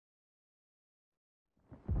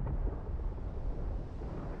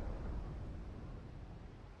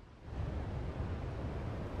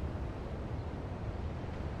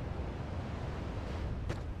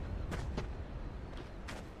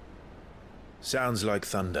Sounds like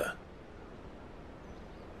thunder.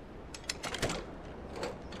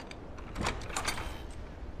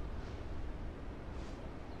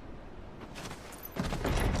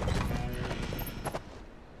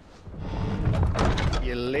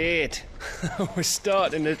 You're late. I was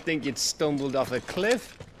starting to think you'd stumbled off a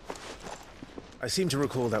cliff. I seem to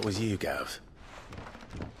recall that was you, Gav.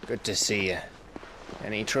 Good to see you.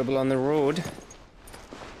 Any trouble on the road?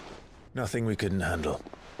 Nothing we couldn't handle.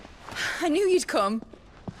 I knew you'd come.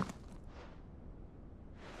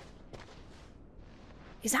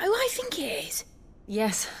 Is that who I think it is?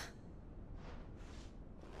 Yes.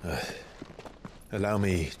 Allow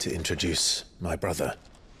me to introduce my brother,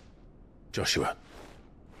 Joshua.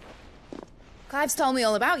 Clive's told me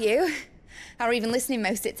all about you. Or even listening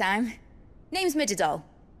most of the time. Name's Midadol,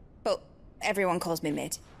 but everyone calls me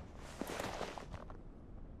Mid.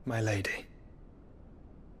 My lady.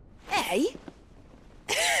 Hey?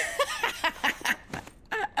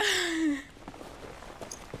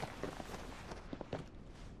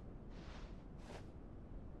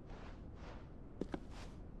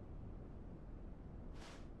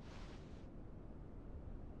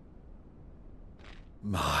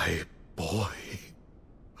 My boy.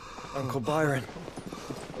 Uncle Byron.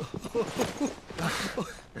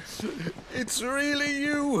 It's really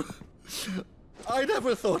you. I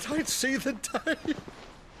never thought I'd see the day.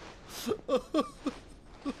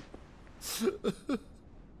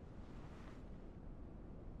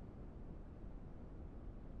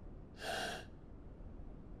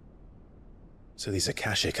 So these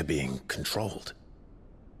Akashic are being controlled.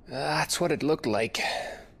 That's what it looked like.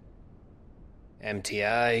 Empty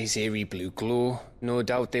eyes, eerie blue glow. No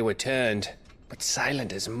doubt they were turned, but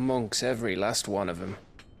silent as monks, every last one of them.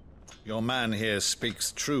 Your man here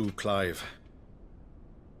speaks true, Clive.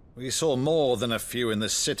 We saw more than a few in the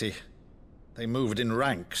city. They moved in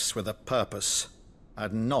ranks with a purpose,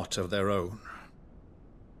 and not of their own.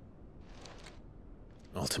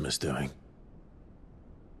 Ultima's doing.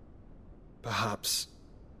 Perhaps.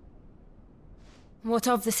 What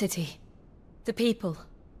of the city? The people?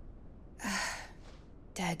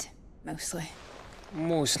 Dead, mostly.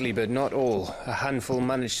 Mostly, but not all. A handful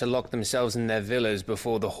managed to lock themselves in their villas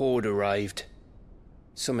before the Horde arrived.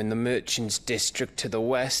 Some in the merchants' district to the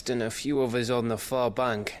west, and a few others on the far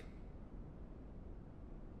bank.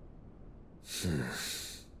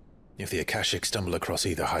 If the Akashic stumble across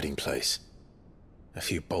either hiding place, a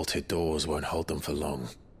few bolted doors won't hold them for long.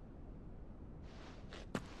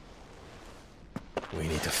 We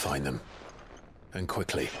need to find them. And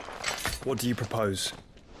quickly. What do you propose?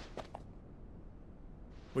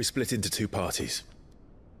 We split into two parties.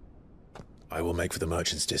 I will make for the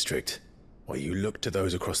merchants' district, while you look to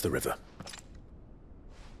those across the river.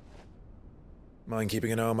 Mind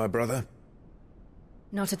keeping an eye on my brother?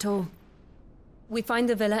 Not at all. We find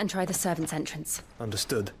the villa and try the servants' entrance.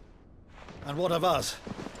 Understood. And what of us?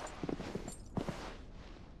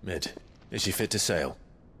 Mid, is she fit to sail?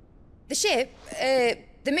 The ship,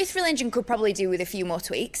 the Mithril engine could probably do with a few more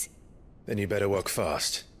tweaks. Then you better work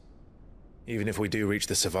fast. Even if we do reach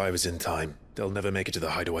the survivors in time, they'll never make it to the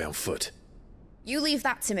hideaway on foot. You leave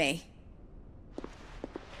that to me.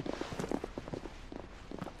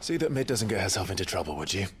 See that Mid doesn't get herself into trouble,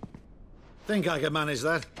 would you? Think I can manage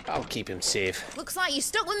that? I'll keep him safe. Looks like you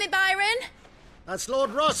stuck with me, Byron. That's Lord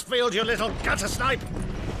Rossfield, you little gutter snipe!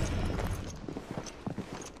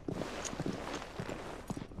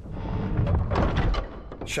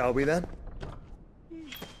 Shall we then?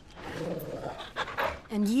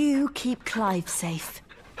 And you keep Clive safe.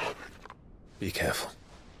 Be careful.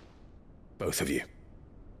 Both of you.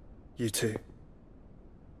 You too.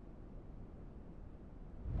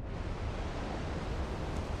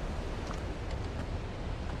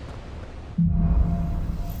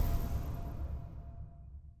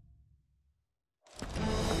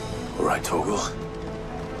 All right, Torgal.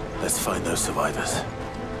 Let's find those survivors.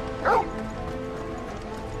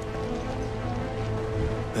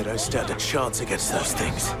 They don't stand a chance against those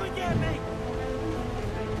things.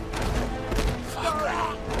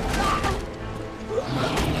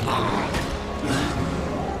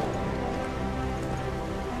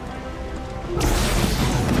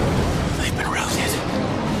 They've been routed.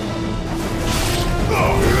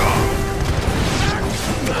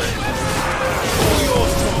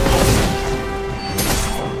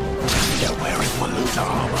 They're wearing Waluta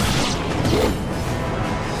armor.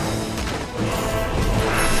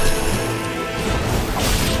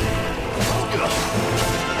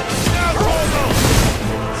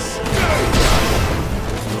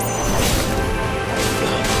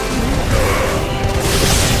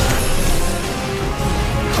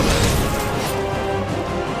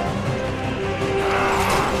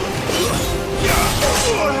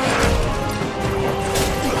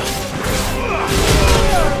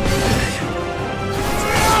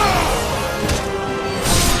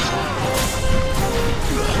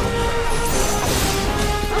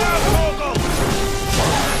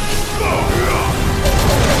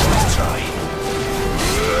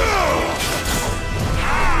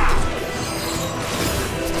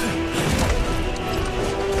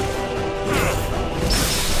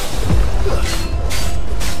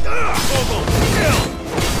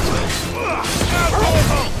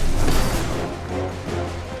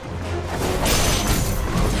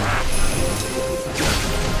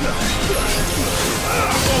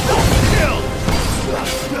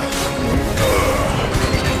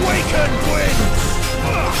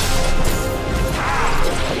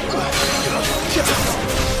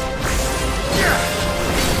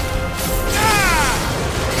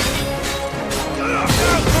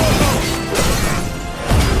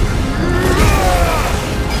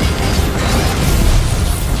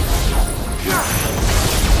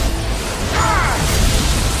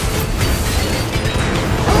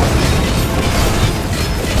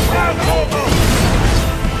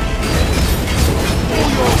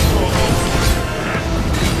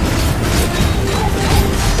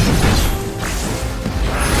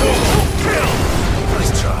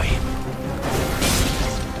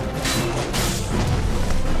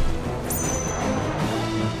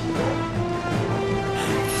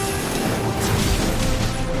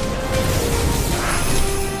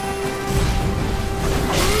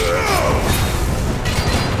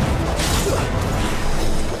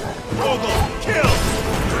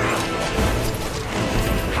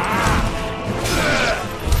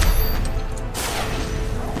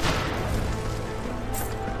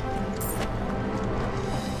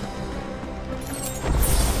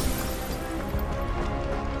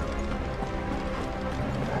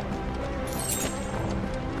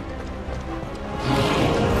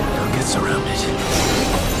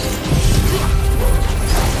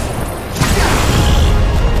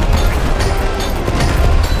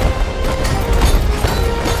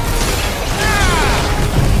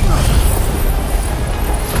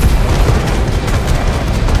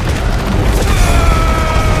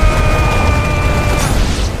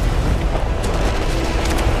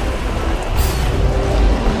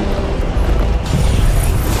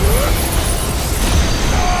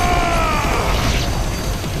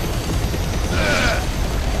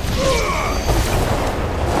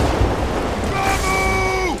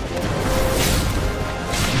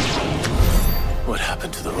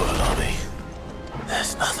 Spoil army.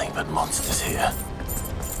 There's nothing but monsters here.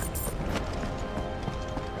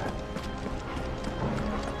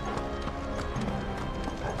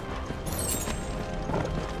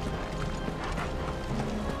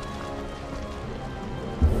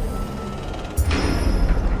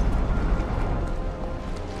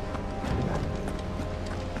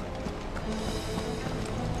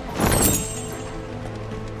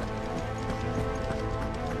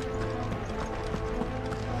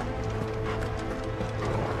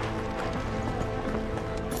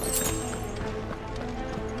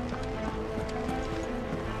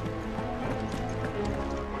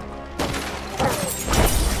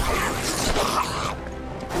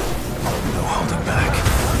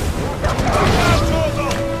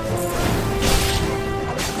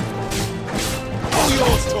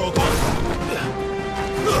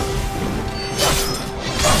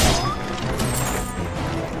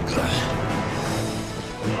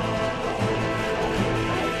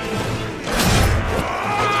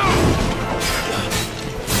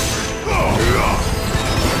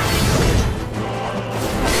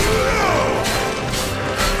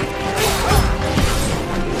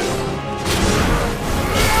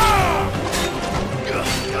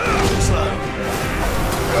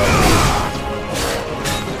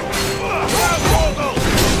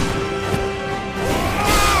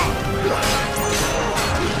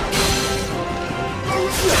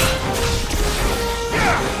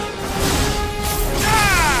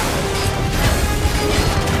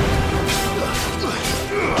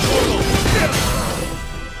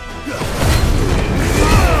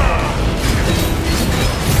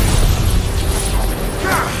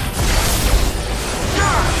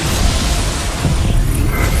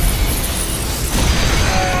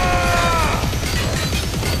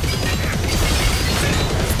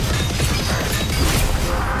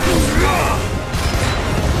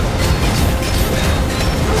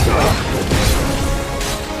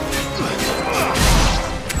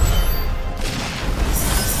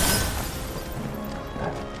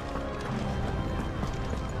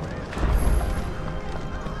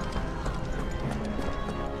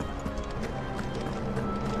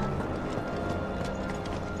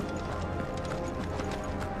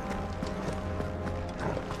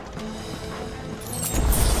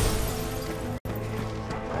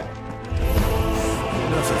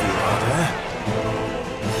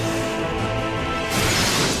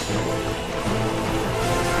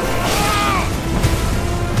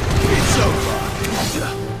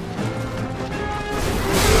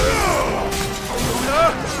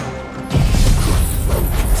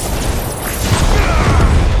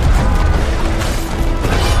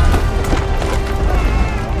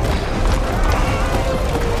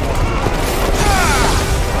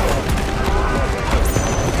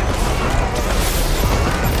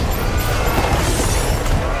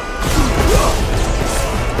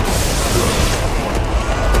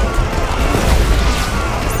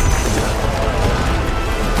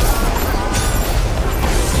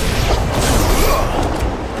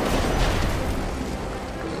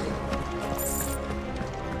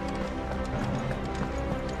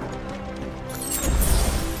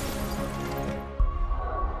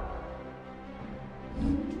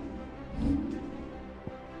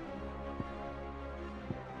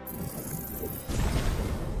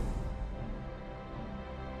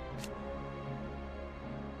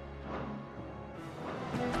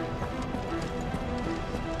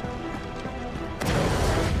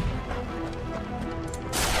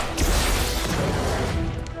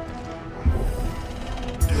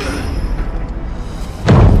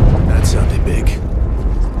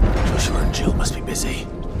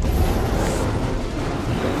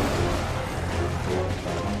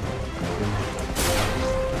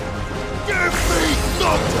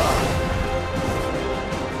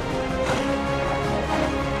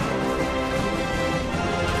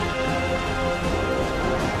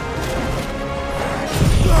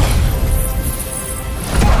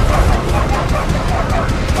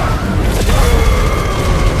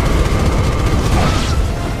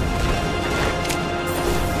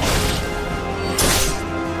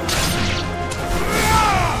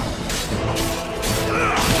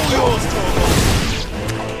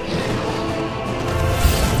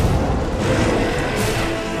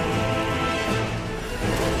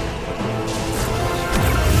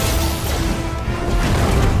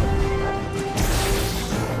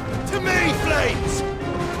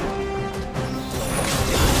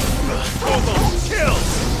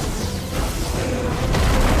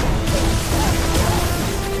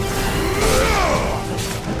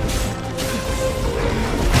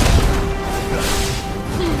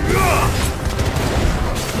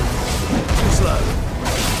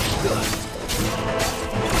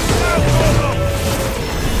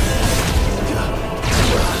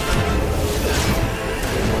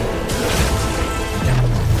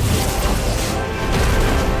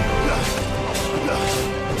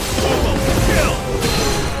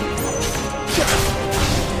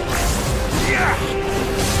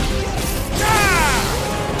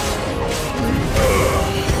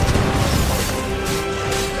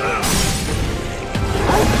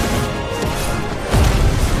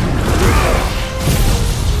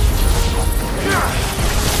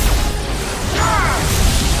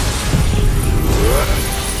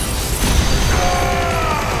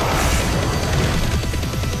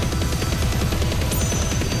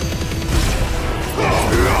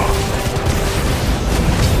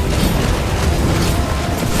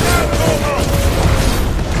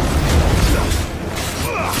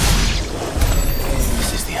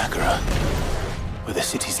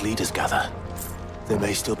 its leaders gather, there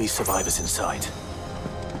may still be survivors inside.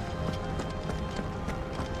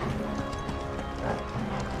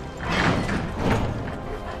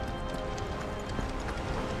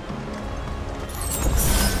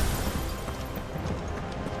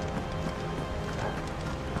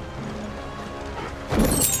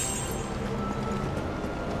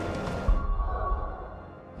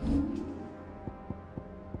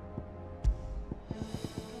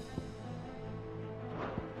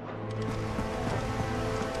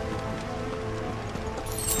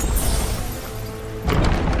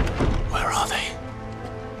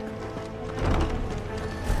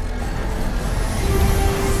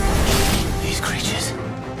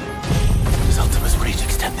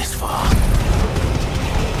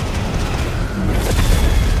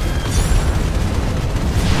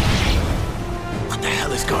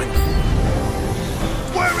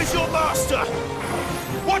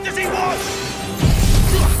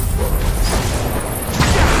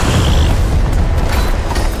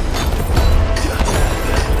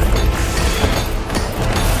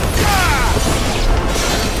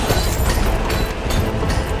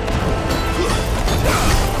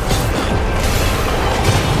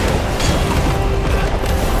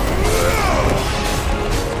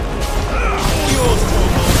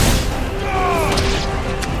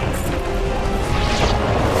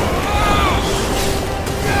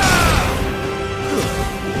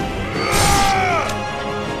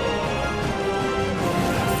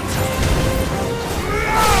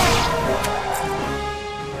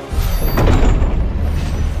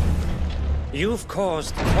 You've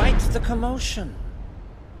caused quite the commotion.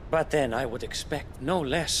 But then I would expect no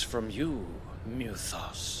less from you,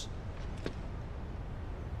 Muthos.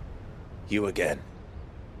 You again.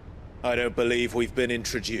 I don't believe we've been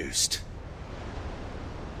introduced.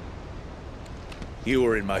 You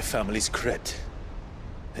were in my family's crypt,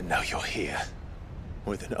 and now you're here,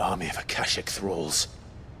 with an army of Akashic thralls.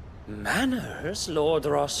 Manners, Lord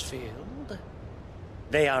Rossfield?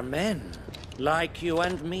 They are men, like you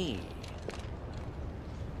and me.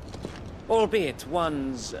 Albeit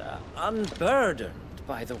ones unburdened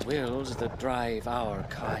by the wills that drive our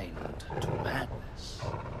kind to madness.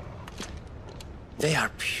 They are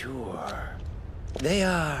pure. They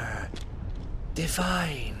are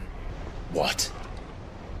divine. What?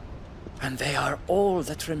 And they are all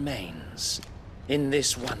that remains in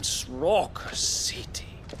this once raucous city.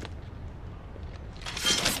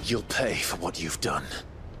 You'll pay for what you've done.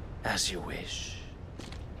 As you wish.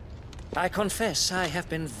 I confess I have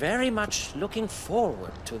been very much looking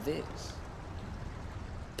forward to this.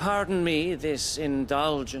 Pardon me this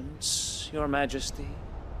indulgence, Your Majesty.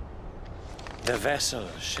 The vessel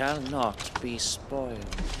shall not be spoiled.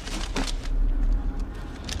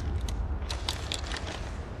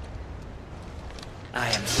 I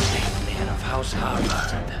am Sleipnir of House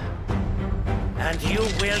Harvard, and you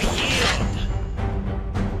will yield.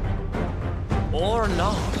 Or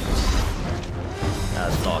not.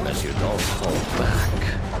 As long as you don't hold back.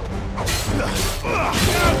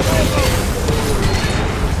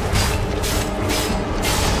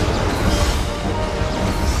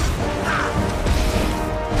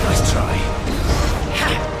 Nice try.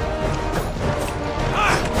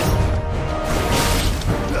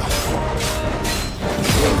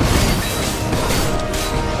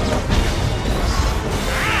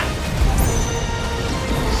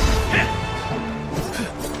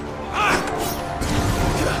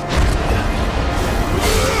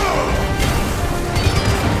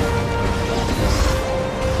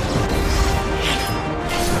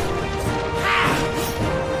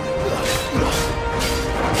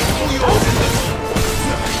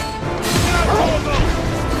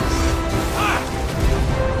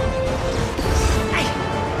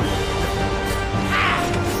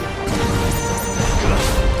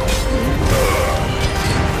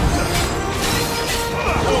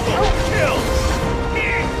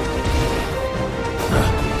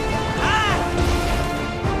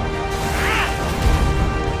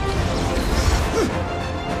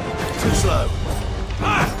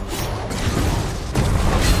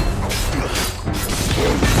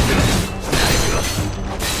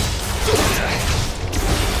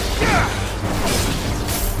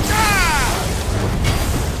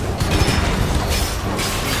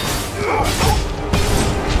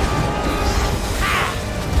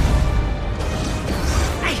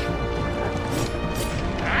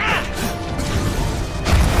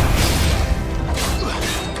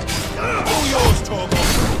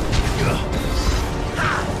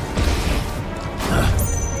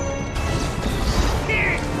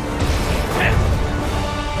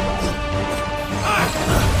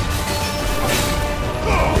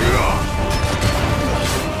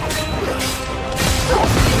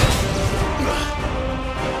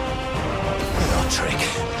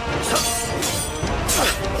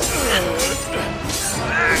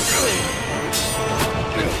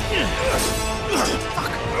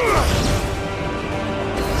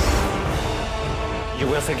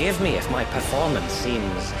 will forgive me if my performance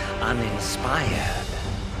seems uninspired.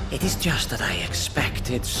 It is just that I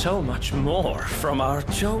expected so much more from our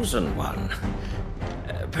chosen one.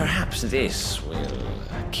 Perhaps this will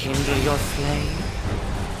kindle your flame?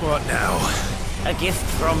 What now? A gift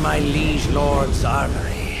from my liege lord's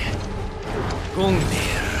armory.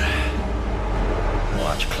 Gungnir.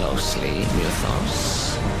 Watch closely,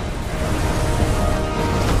 Mythos.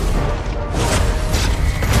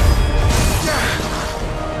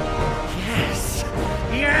 Yes!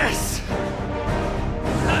 Yes!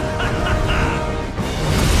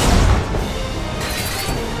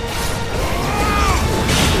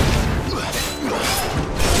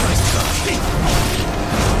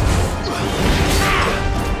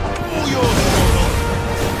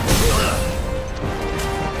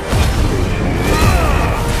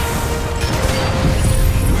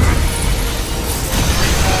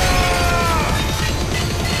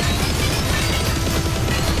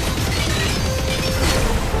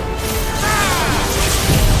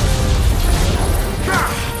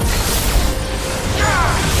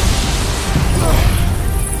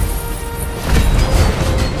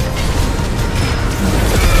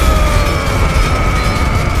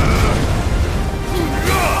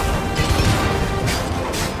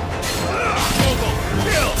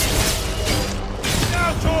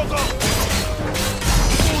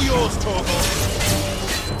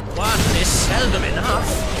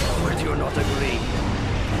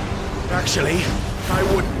 Actually, I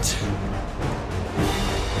wouldn't.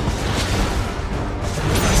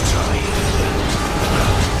 Nice try.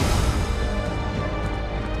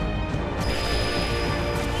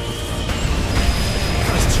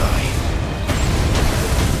 Nice try.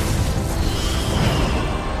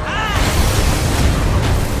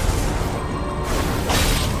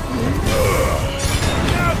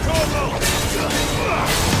 Now, Torgal!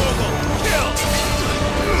 Torgal, kill!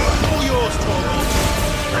 All yours, Torgal!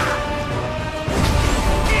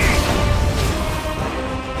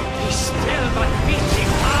 Still but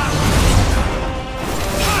beating heart!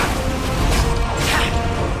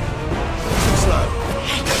 Slow.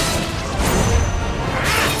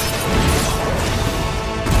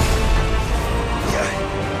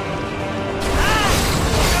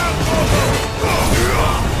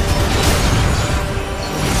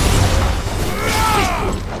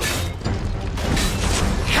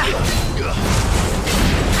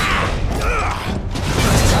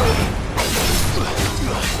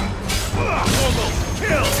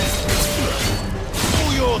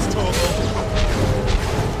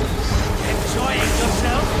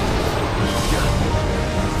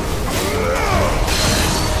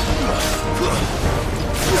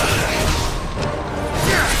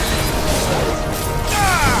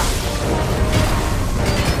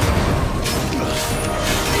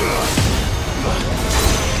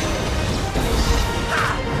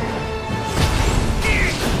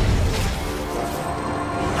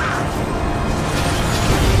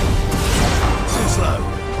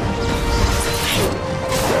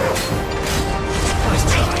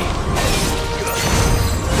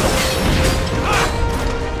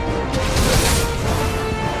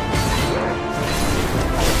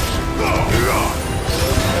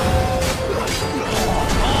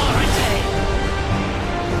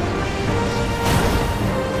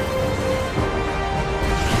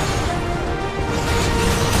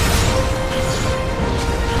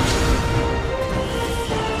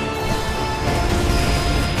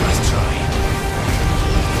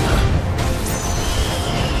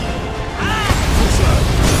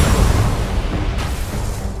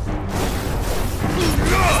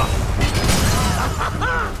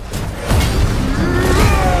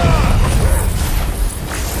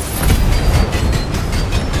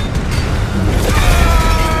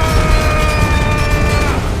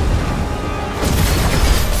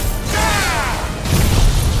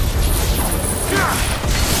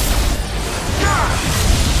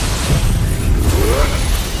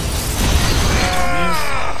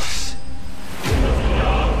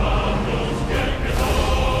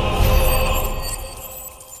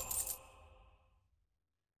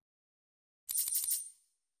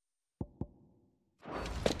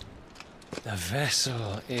 The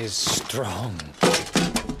vessel is strong.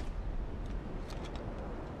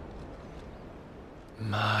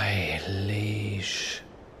 My liege.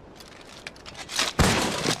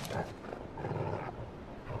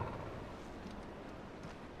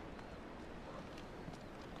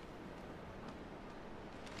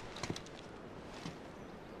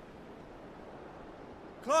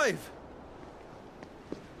 Clive!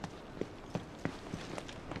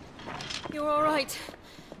 You're all right.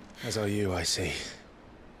 As are you, I see.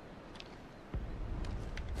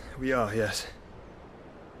 We are, yes.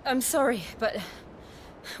 I'm sorry, but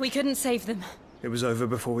we couldn't save them. It was over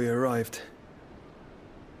before we arrived.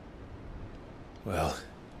 Well,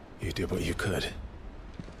 you did what you could.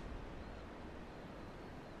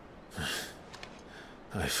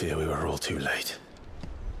 I fear we were all too late.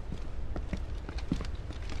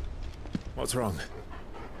 What's wrong?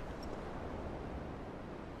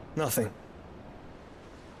 Nothing.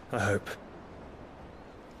 I hope.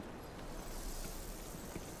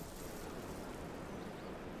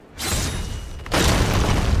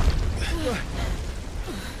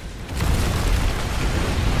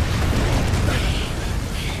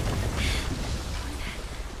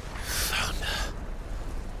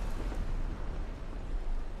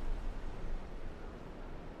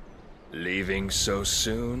 Leaving so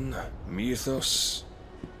soon, Mythos?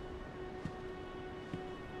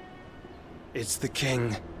 It's the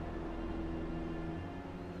king.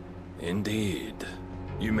 Indeed.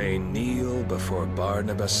 You may kneel before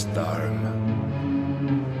Barnabas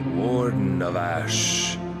Tharm, Warden of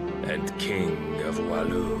Ash and King of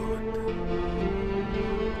Waloed.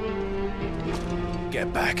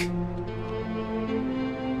 Get back.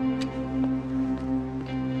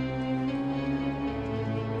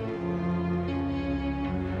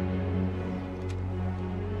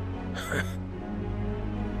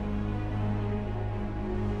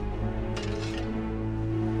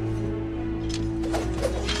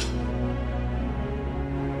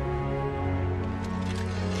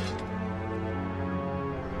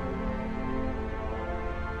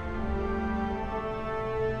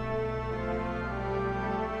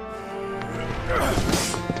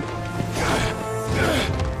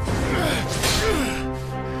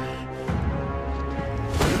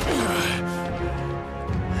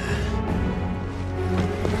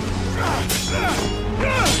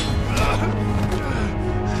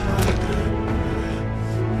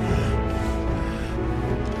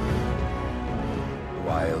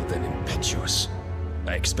 Wild and impetuous.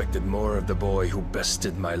 I expected more of the boy who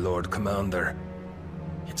bested my Lord Commander.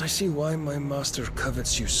 Yet I see why my master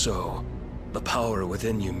covets you so. The power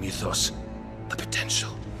within you, Mythos. The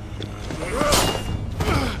potential.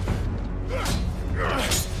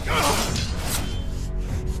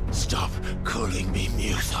 Stop calling me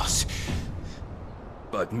Mythos.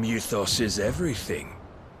 But Mythos is everything.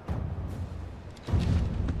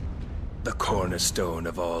 The cornerstone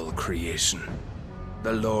of all creation.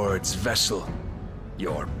 The Lord's vessel.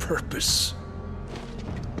 Your purpose.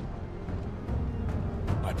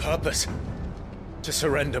 My purpose? To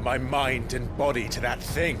surrender my mind and body to that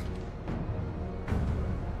thing.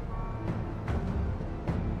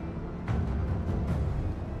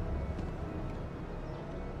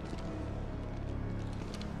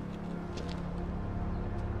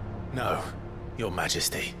 No, Your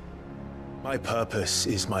Majesty. My purpose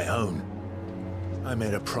is my own. I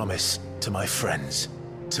made a promise to my friends,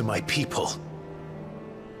 to my people.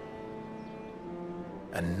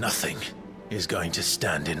 And nothing is going to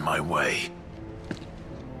stand in my way.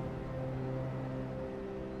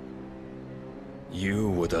 You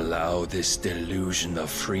would allow this delusion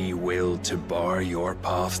of free will to bar your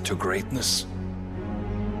path to greatness?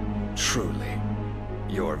 Truly,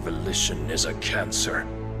 your volition is a cancer.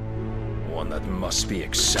 One that must be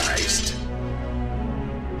excised.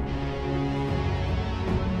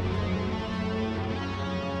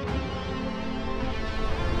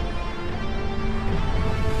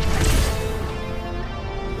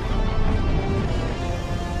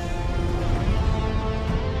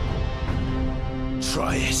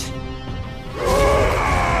 Try it.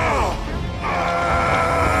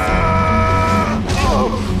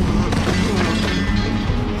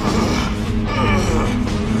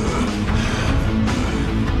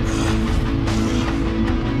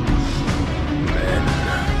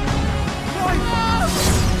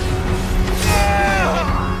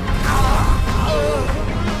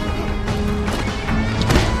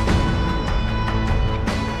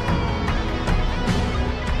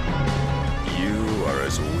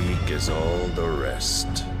 As all the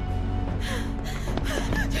rest.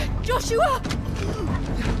 Joshua!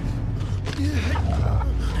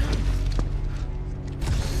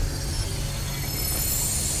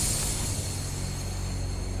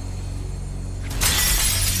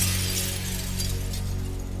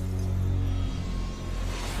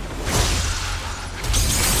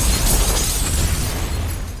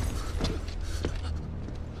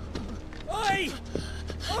 Oi!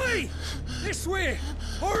 Oi! This way!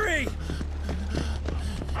 Hurry!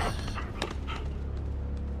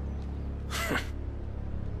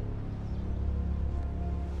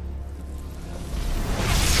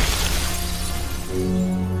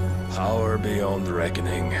 Power beyond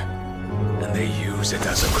reckoning. And they use it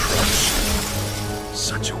as a crutch.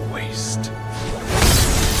 Such a waste.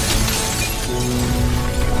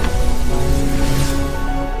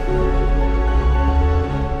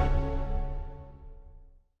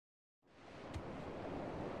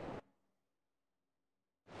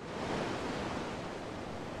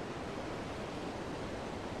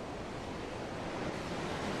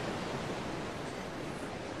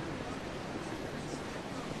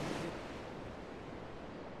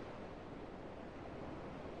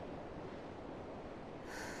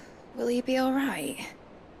 Will he be alright?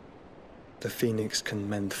 The phoenix can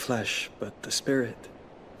mend flesh, but the spirit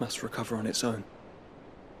must recover on its own.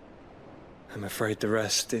 I'm afraid the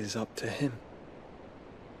rest is up to him.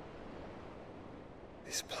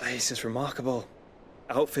 This place is remarkable.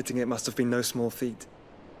 Outfitting it must have been no small feat.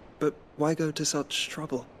 But why go to such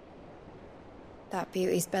trouble? That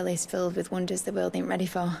beauty's belly's filled with wonders the world ain't ready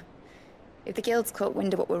for. If the guilds caught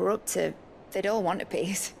wind of what we were up to, they'd all want a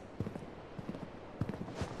piece.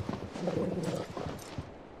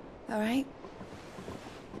 All right?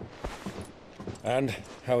 And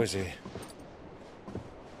how is he?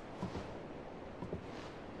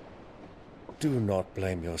 Do not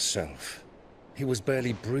blame yourself. He was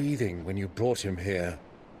barely breathing when you brought him here.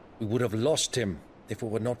 We would have lost him if it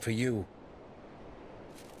were not for you.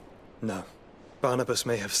 No. Barnabas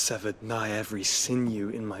may have severed nigh every sinew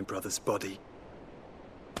in my brother's body.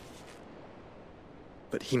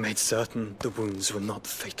 But he made certain the wounds were not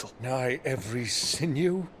fatal. Nigh every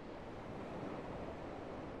sinew?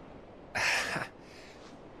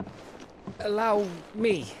 Allow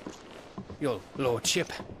me, your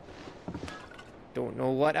lordship. Don't know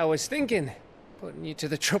what I was thinking, putting you to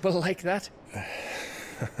the trouble like that.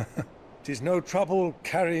 'Tis no trouble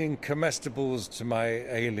carrying comestibles to my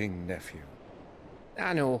ailing nephew.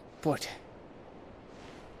 I know, but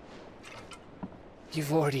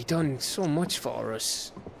you've already done so much for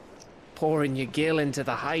us. Pouring your gil into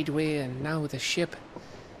the hideaway and now the ship.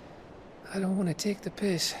 I don't want to take the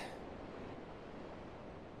piss.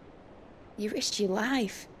 You risked your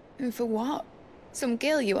life. And for what? Some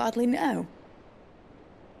girl you hardly know.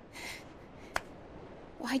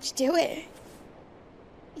 Why'd you do it?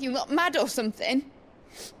 You not mad or something?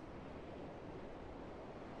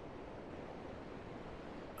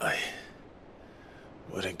 I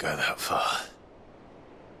wouldn't go that far.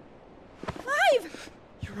 Clive!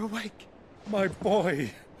 You're awake, my boy.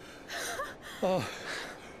 Oh.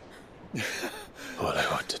 All I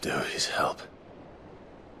want to do is help.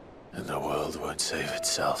 And the world won't save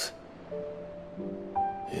itself.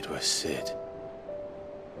 It was Cid.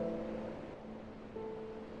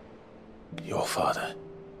 Your father,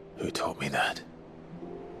 who taught me that.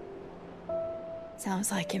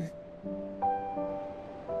 Sounds like him.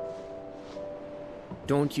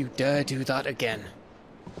 Don't you dare do that again.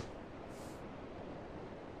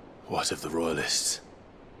 What of the royalists?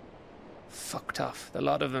 Fucked off, the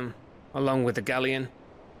lot of them, along with the galleon.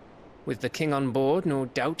 With the king on board, no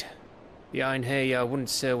doubt. Behind here, I wouldn't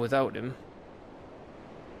sail without him.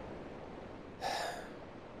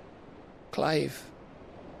 Clive.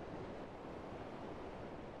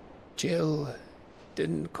 Jill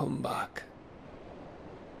didn't come back.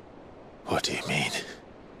 What do you mean?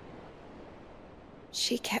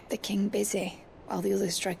 She kept the king busy while the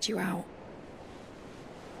others dragged you out.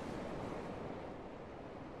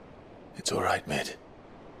 It's all right, Mid.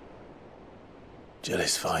 Jill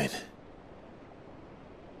is fine.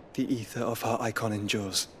 The ether of her icon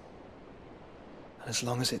endures. And as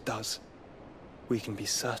long as it does, we can be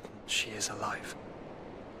certain she is alive.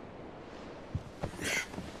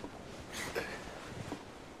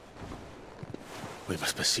 We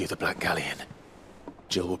must pursue the Black Galleon.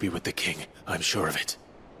 Jill will be with the king, I'm sure of it.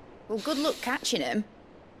 Well, good luck catching him,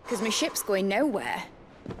 because my ship's going nowhere.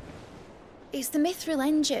 It's the Mithril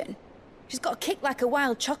engine. She's got a kick like a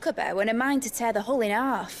wild chocobo and a mind to tear the hull in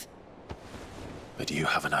half. But do you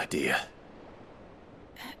have an idea?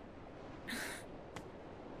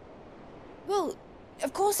 Well,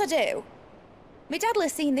 of course I do. My dad'll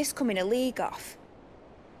have seen this coming a league off.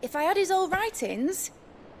 If I had his old writings...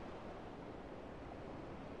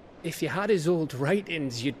 If you had his old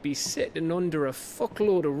writings, you'd be sitting under a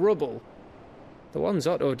fuckload of rubble. The ones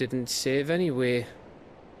Otto didn't save anyway.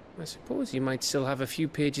 I suppose he might still have a few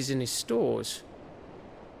pages in his stores.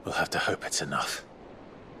 We'll have to hope it's enough.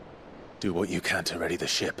 Do what you can to ready the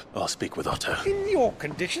ship. I'll speak with Otto. In your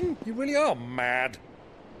condition, you really are mad.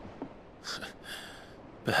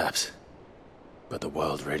 Perhaps. But the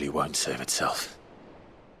world really won't save itself.